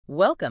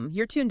Welcome.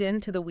 You're tuned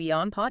in to the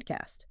WION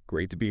podcast.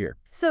 Great to be here.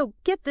 So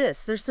get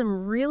this, there's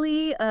some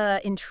really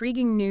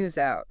intriguing news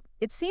out.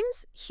 It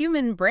seems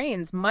human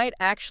brains might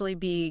actually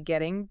be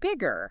getting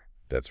bigger.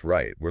 That's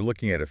right. We're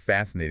looking at a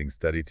fascinating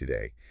study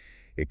today.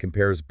 It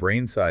compares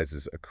brain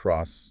sizes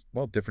across,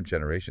 well, different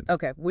generations.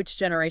 Okay, which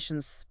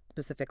generations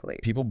specifically?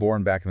 People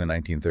born back in the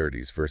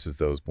 1930s versus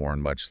those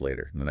born much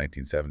later in the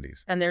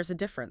 1970s. And there's a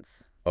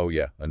difference. Oh,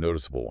 yeah, a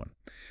noticeable one.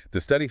 The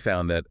study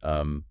found that,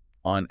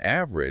 on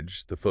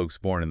average, the folks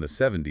born in the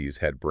 70s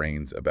had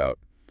brains about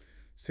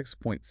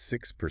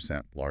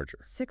 6.6% larger.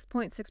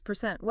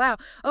 6.6%. Wow.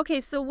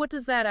 Okay, so what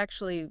does that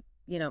actually,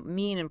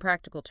 mean in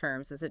practical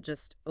terms? Is it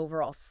just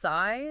overall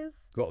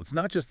size? Well, it's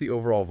not just the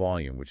overall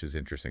volume, which is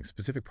interesting.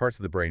 Specific parts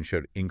of the brain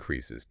showed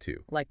increases,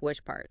 too. Like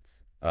which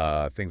parts?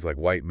 Things like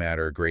white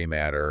matter, gray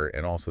matter,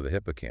 and also the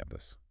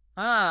hippocampus.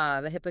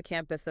 Ah, the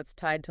hippocampus that's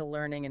tied to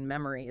learning and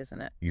memory,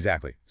 isn't it?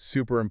 Exactly.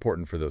 Super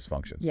important for those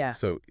functions. Yeah.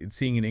 So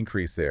seeing an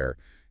increase there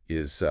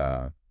is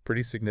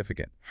pretty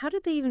significant. How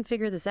did they even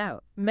figure this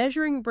out?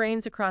 Measuring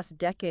brains across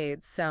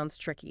decades sounds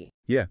tricky.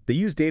 Yeah, they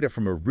used data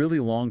from a really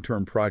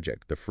long-term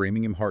project, the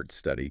Framingham Heart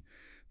Study.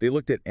 They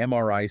looked at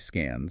MRI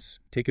scans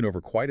taken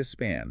over quite a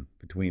span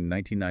between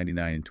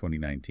 1999 and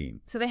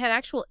 2019. So they had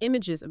actual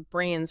images of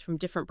brains from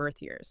different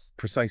birth years.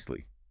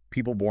 Precisely.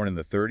 People born in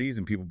the 30s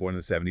and people born in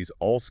the 70s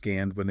all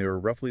scanned when they were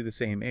roughly the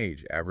same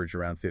age, average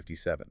around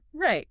 57.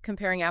 Right,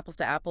 comparing apples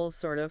to apples,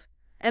 sort of.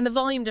 And the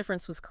volume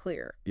difference was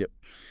clear. Yep.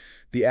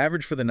 The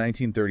average for the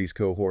 1930s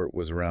cohort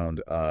was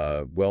around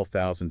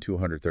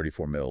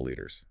 12,234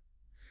 milliliters.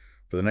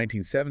 For the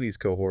 1970s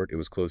cohort, it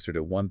was closer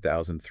to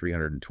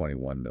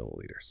 1,321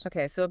 milliliters.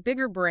 Okay, so a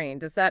bigger brain,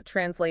 does that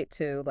translate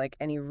to,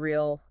 any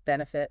real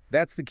benefit?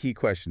 That's the key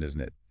question, isn't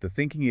it? The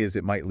thinking is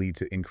it might lead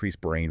to increased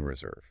brain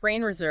reserve.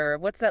 Brain reserve,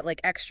 what's that,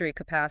 extra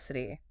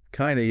capacity?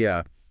 Kind of,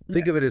 yeah.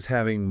 Think of it as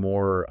having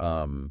more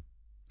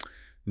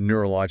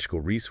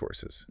neurological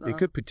resources. It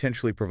could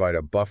potentially provide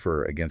a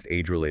buffer against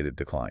age-related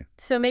decline.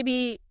 So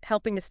maybe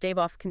helping to stave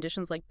off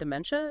conditions like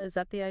dementia? Is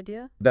that the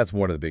idea? That's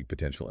one of the big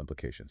potential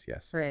implications,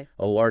 yes. Right.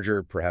 A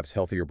larger, perhaps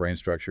healthier brain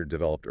structure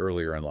developed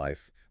earlier in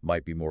life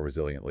might be more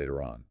resilient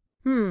later on.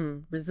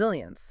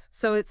 Resilience.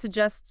 So it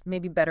suggests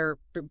maybe better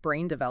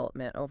brain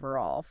development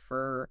overall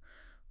for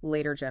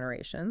later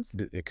generations.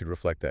 It could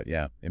reflect that,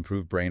 yeah.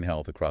 Improved brain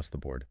health across the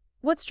board.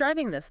 What's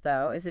driving this,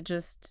 though? Is it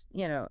just,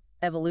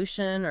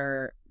 evolution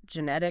or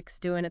genetics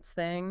doing its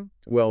thing?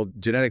 Well,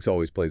 genetics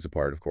always plays a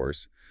part, of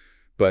course.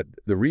 But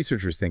the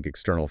researchers think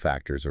external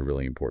factors are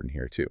really important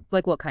here, too.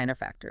 Like what kind of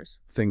factors?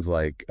 Things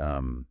like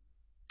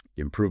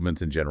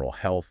improvements in general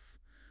health,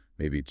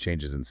 maybe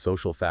changes in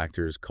social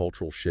factors,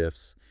 cultural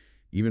shifts,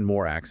 even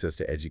more access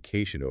to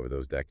education over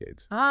those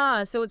decades.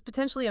 Ah, so it's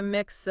potentially a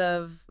mix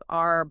of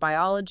our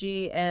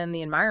biology and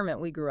the environment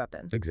we grew up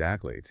in.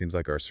 Exactly. It seems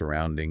like our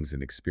surroundings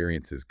and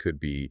experiences could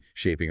be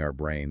shaping our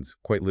brains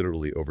quite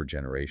literally over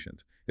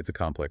generations. It's a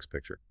complex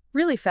picture.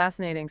 Really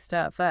fascinating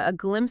stuff. A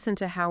glimpse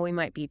into how we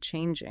might be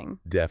changing.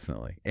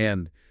 Definitely.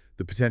 And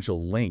the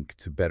potential link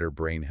to better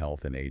brain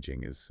health and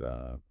aging is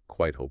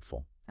quite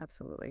hopeful.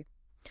 Absolutely.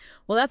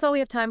 Well, that's all we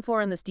have time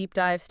for in this deep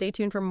dive. Stay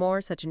tuned for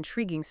more such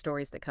intriguing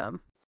stories to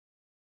come.